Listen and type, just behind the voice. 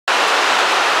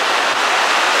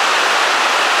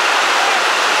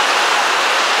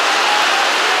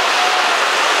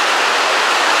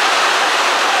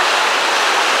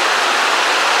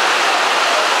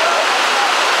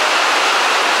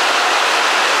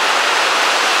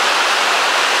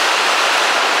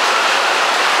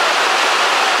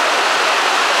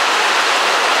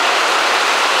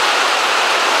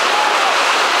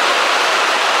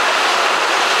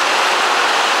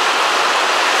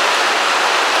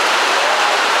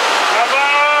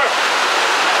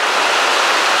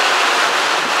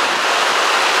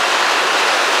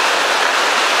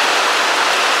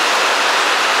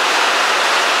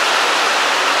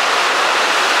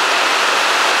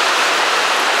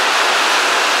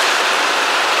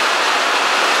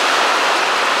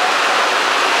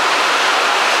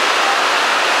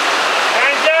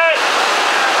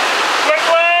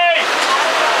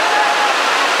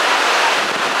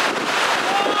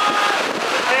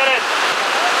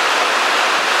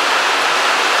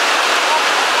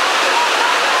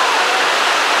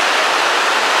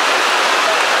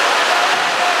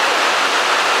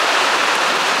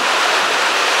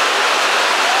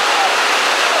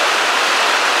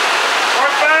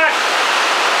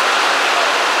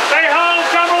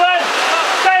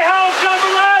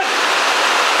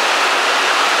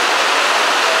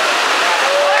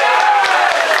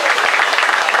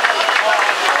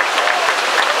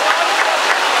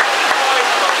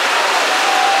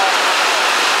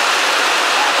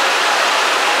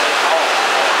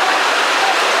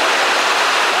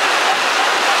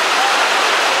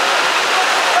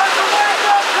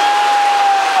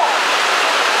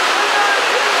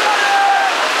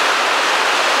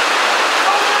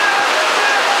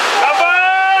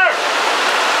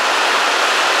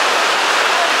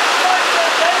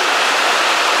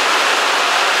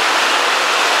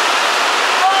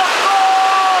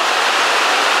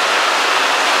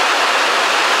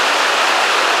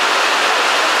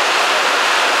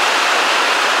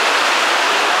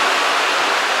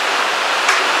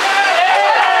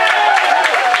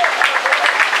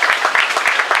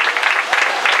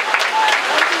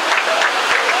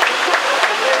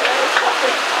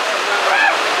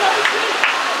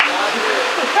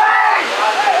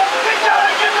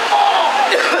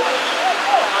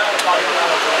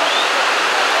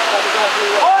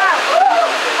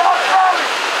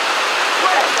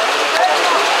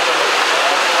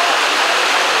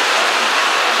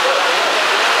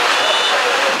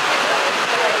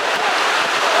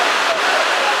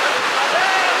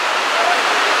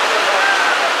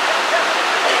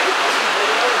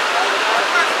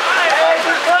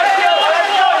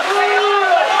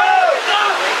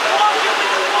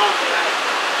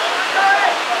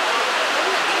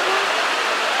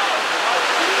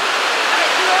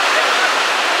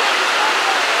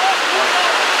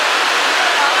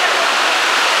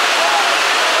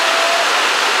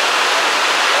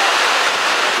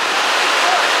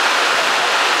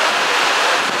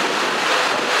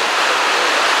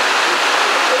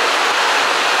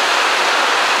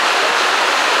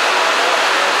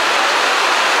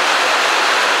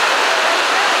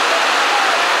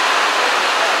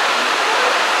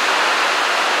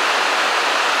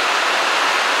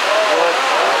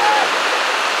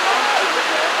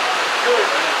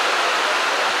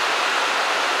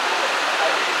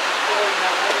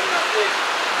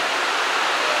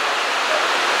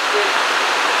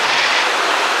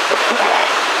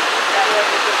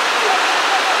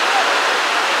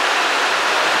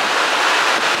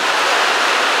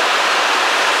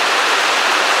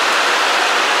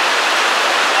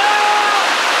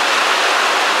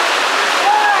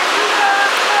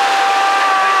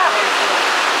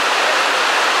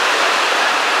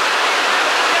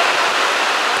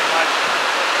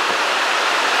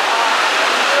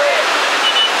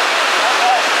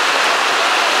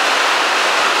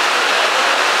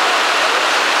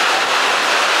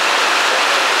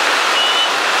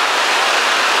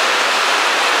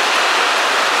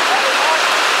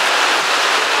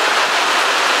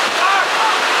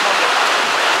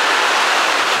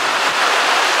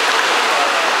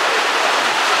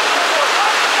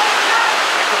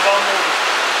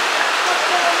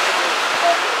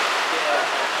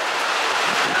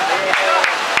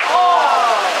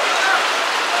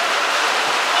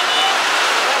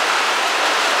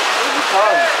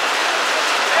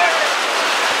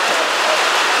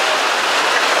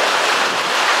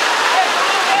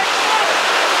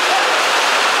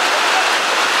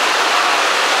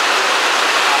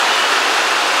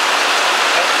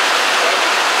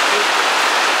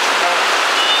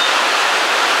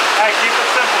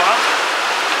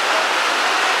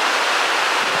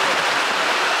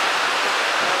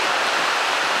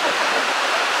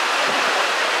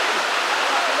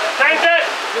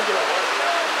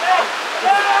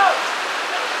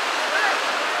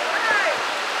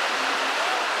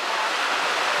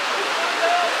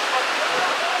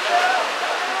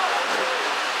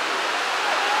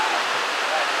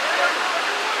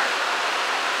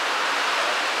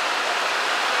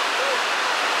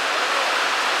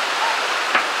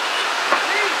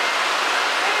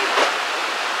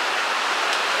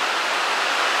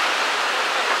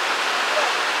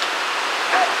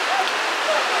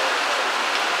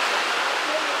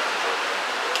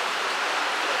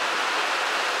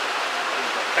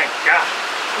Thank God.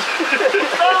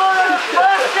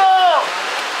 Let's go!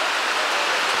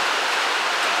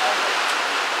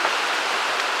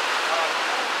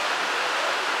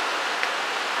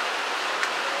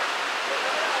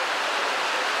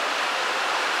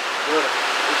 Good.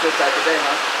 It's your type of day,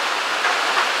 huh?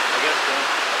 I guess so.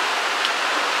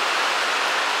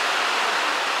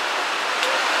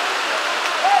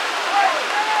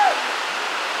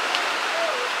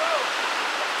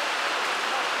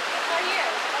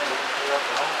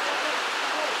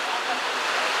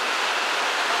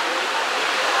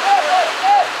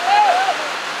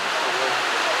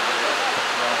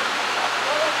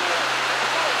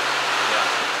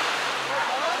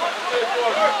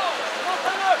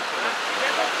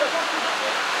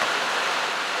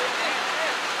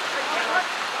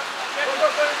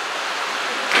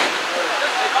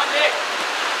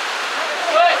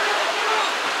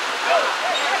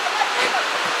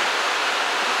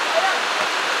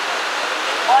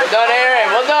 Well done, Aaron.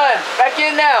 Well done. Back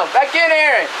in now. Back in,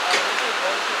 Aaron.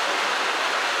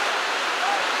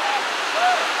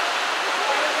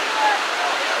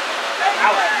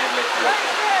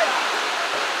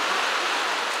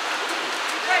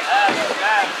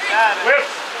 Whip.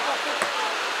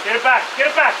 Get it back. Get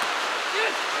it back.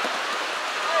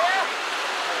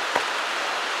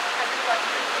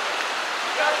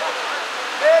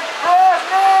 Big press,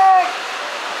 Nick!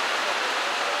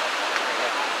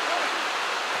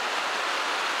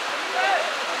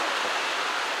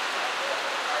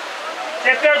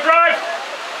 Get there, drive.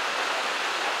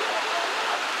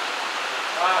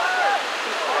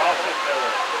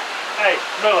 Hey,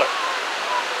 Miller.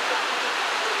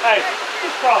 Hey,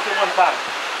 just cross it one time.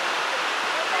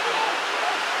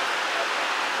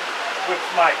 Whip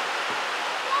Mike.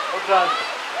 Well done.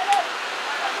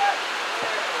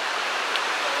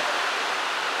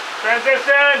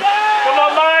 Transition. Come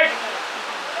on, Mike.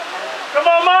 Come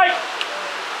on, Mike.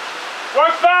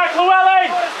 Work back, Llewellyn.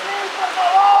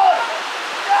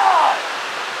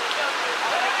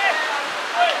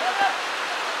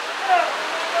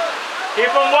 Keep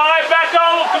them wide, back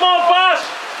on. Come on, boss.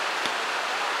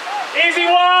 Easy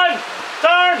one.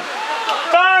 Turn.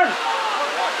 Turn.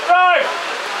 Drive.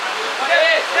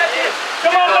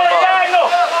 Come on, Billy, diagonal.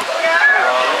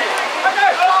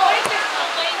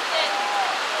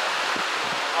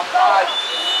 Tobias.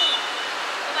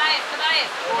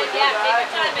 Yeah, take your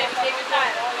time, baby. Take your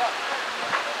time.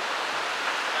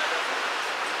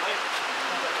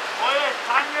 Oye,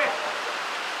 sangre.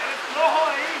 El flojo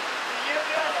ahí.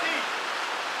 Siguiente así.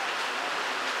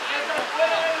 Esa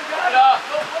fuera del lugar.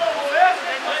 No puedo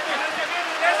moverse.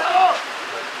 Eso.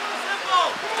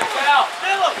 Check it out.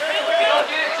 Don't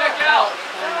get it, check it out.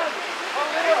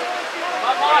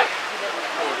 Come on.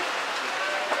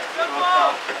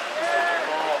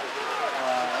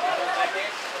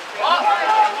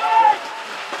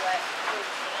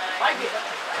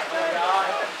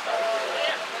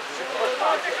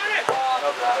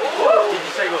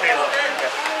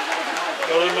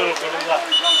 Go to the middle, go to the left.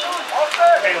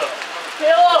 Caleb.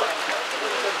 Caleb!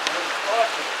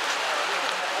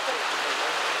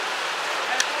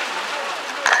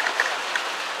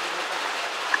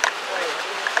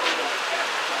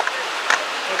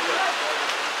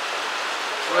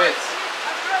 Switch.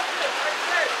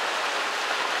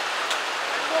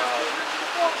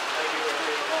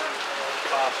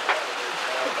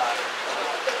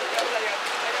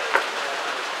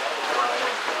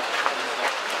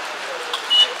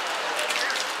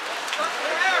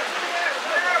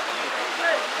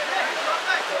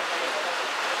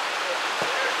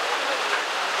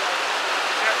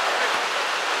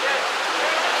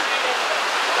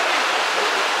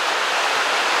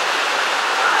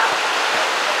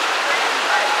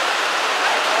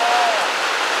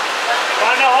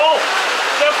 Find a hole.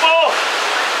 Simple.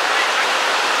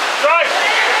 Drive.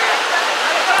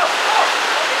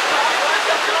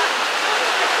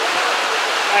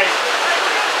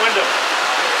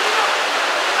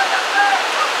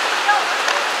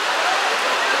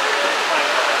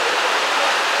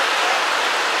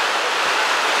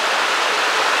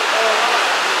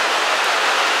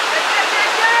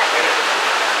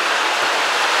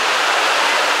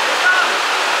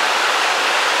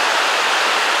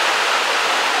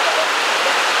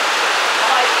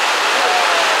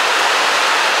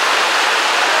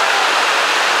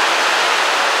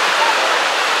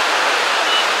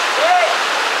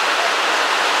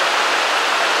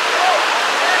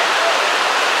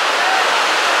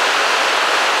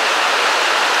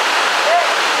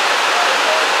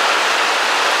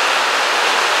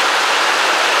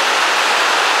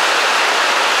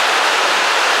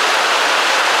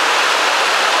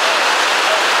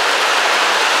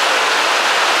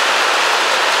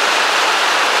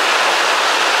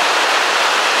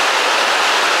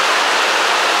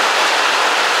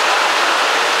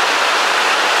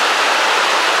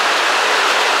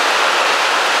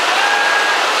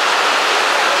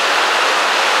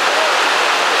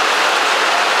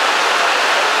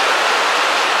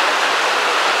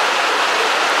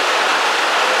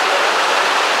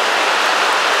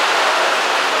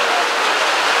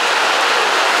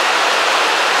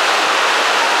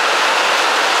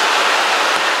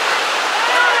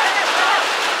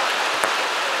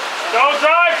 Go,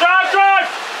 drive, drive, drive!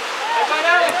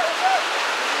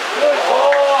 Good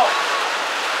ball.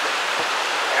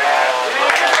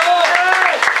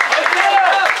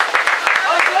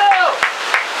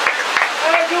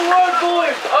 Hey, good work,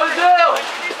 boys. Ozil.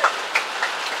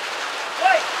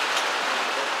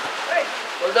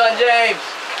 Well done, James.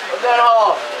 Well done,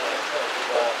 Hall.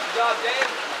 Good job,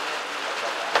 James.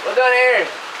 Well done, Aaron.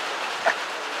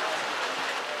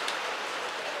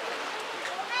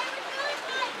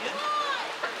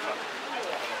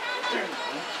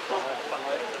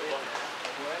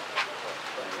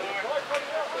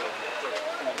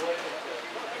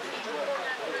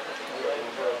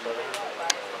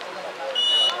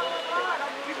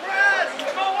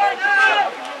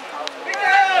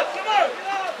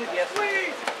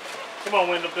 Come on,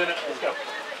 Wendell Bennett. Let's go.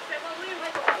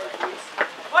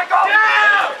 Michael!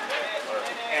 Down!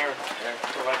 Aaron.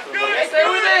 Go back to the Hey, stay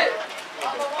with it!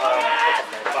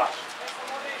 Box.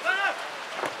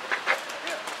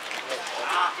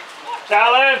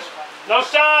 Challenge! No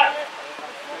shot!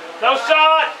 No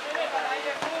shot!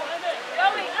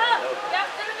 Going up! Up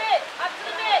to the mid! Up to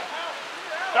the mid!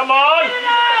 Come on! Get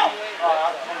out!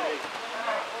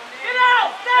 Get out!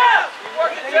 Step!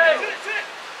 Work it, James!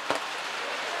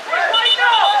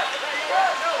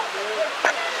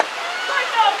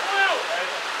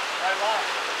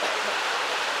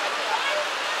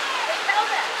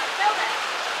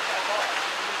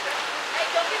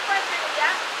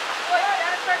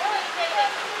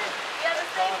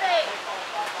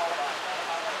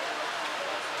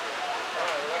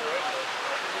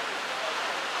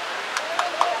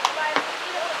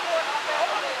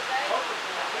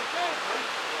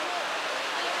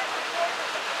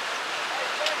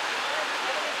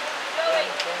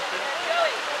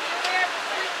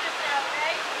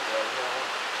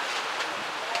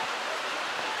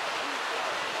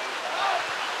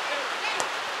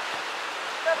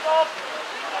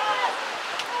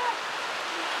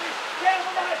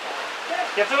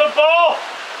 Get to the ball!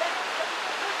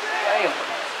 Damn.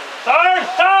 Turn!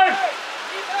 Turn!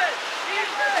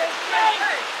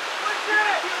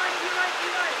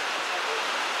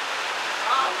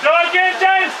 Go again,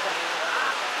 James!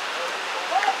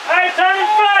 Hey, turn in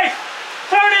face!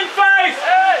 Turn in face!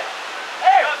 Hey!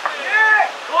 Hey! Yeah!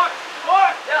 Look!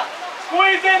 Look! Yeah!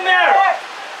 Squeeze in there!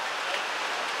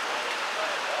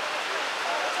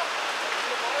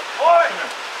 Boy! Come here.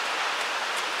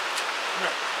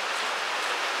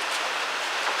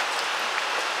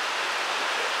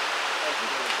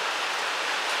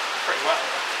 Pretty well.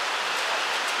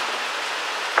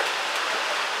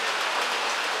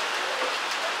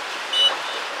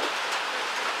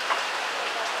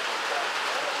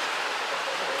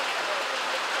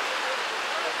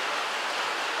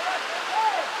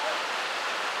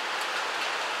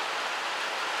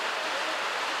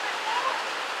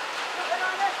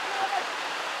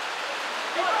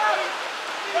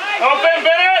 Open,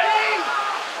 Bennett!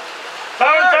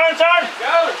 Turn, turn, turn!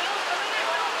 Go!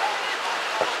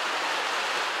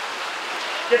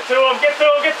 Get to him, get to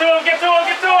him, get to him, get to him,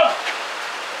 get to him!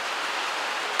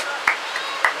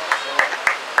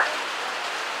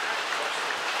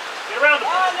 Get around him.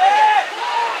 On it!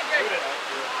 Shoot it.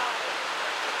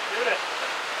 Shoot it.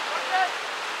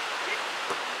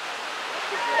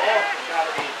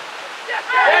 Gotta be.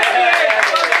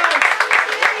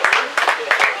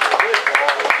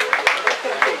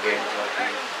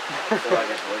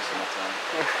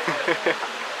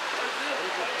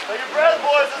 Take your breath,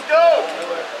 boys. Let's go.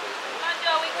 Come on,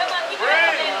 Joey. Come on. Keep your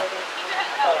head up. Keep your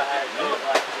head up.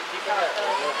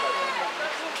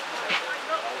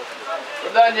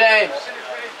 Well done, James.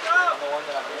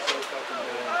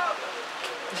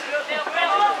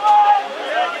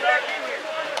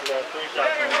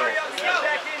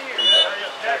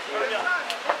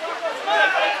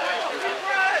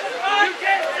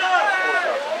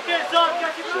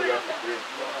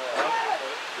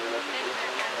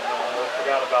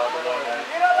 Forgot about the one that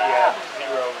he had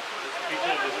 0. He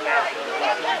should have just passed it.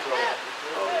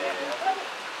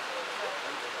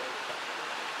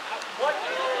 What?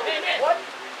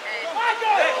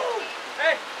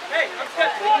 Hey, I'm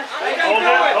set.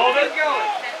 Hold it.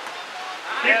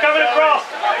 Keep coming across.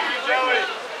 Thank you, Joey.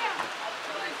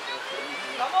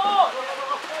 Come on.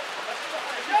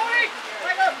 Joey,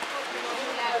 back up.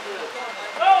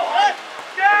 Go, let's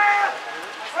go.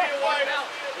 See you, White.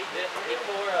 He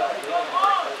tore up. Come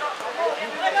on.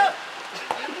 Back up.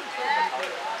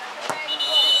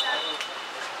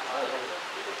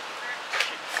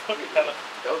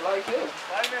 Don't like him.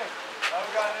 I've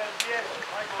got it yet.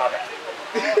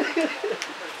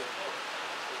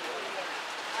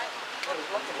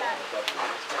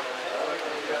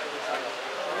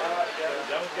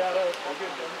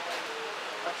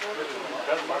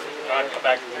 That's Mark. I'd come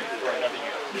back and destroy another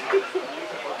unit.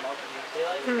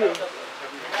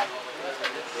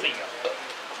 See ya.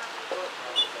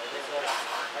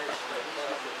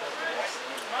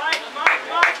 Mike.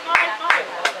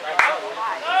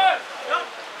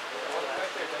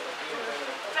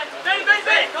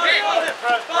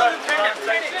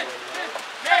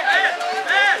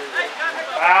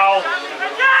 Foul.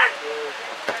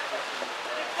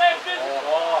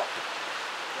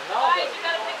 Guys, you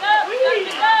gotta pick up. You gotta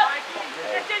pick up.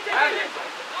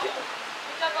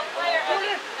 Pick up a player.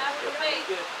 Not the face.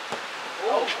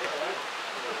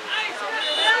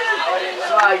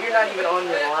 Wow, you're not even on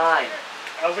your line.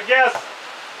 That was a guess.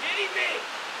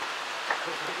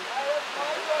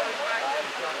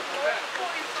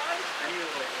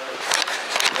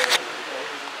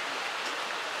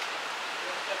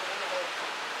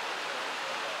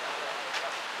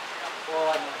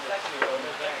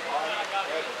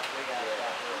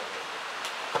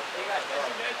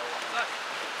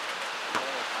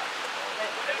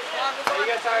 You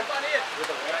got time?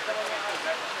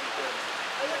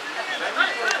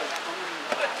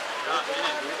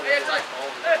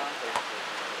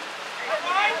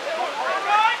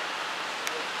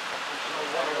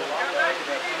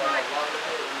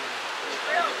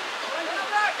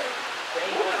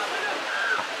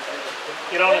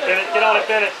 Get on it, Bennett. Get on it,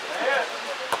 Bennett.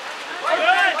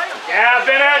 Yeah,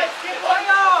 Bennett.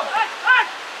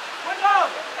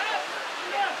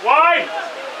 Wide.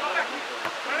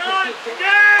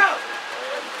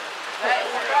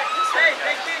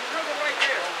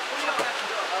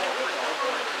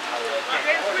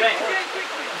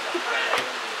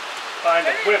 Find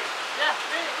it. Whip.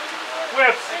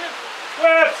 Whips.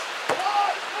 Whips.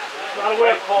 Not a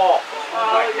whip. Paul. Oh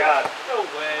my God. No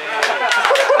way.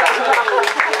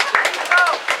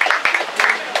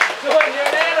 Jordan, you're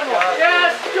an animal.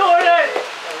 Yes, Jordan.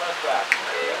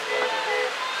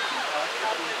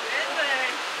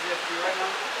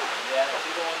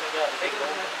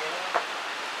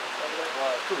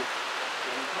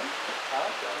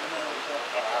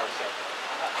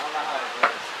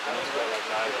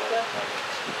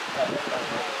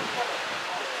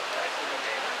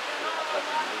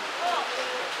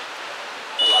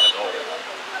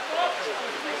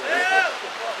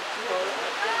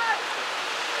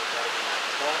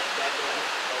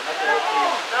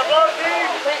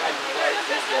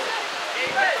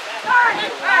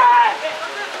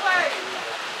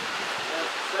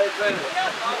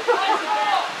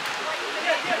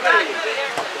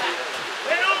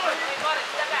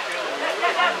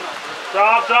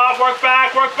 Drop, work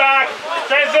back.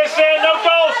 Transition, no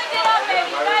goals. Get up, baby.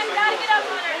 You guys gotta get up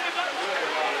on her.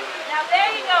 Now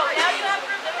there you go. Now you have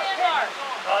room to man bar.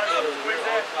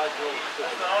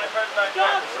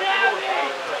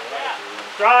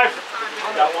 Drive.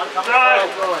 Drive.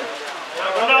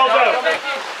 Ronaldo.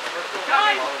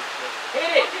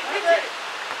 Hit it.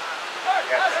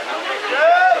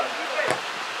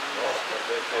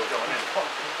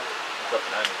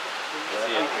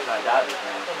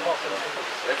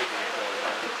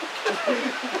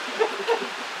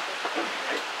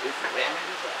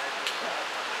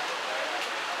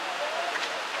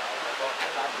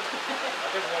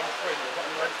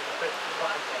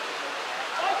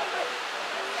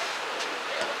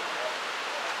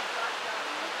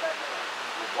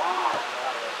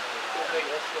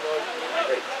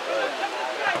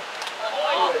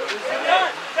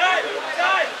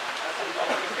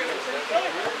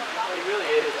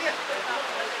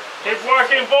 Keep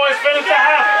working, boys. Finish the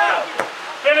half.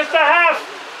 Finish the half.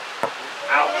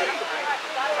 Out.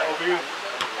 Over you.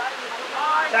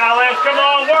 Challenge. Come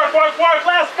on. Work.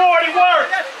 Last 40. Work.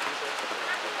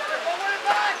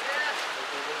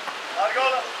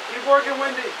 Keep working,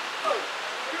 Wendy.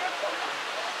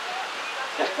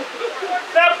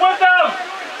 Step with them.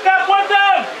 Step with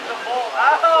them.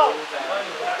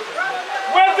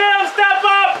 With them. Step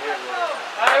up.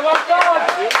 Hey, what's going?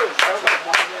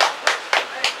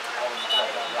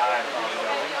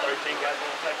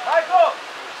 Michael!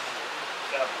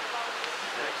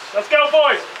 Let's go,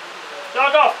 boys!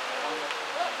 Jog off!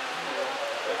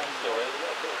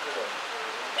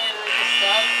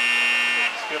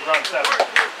 Good run, 7.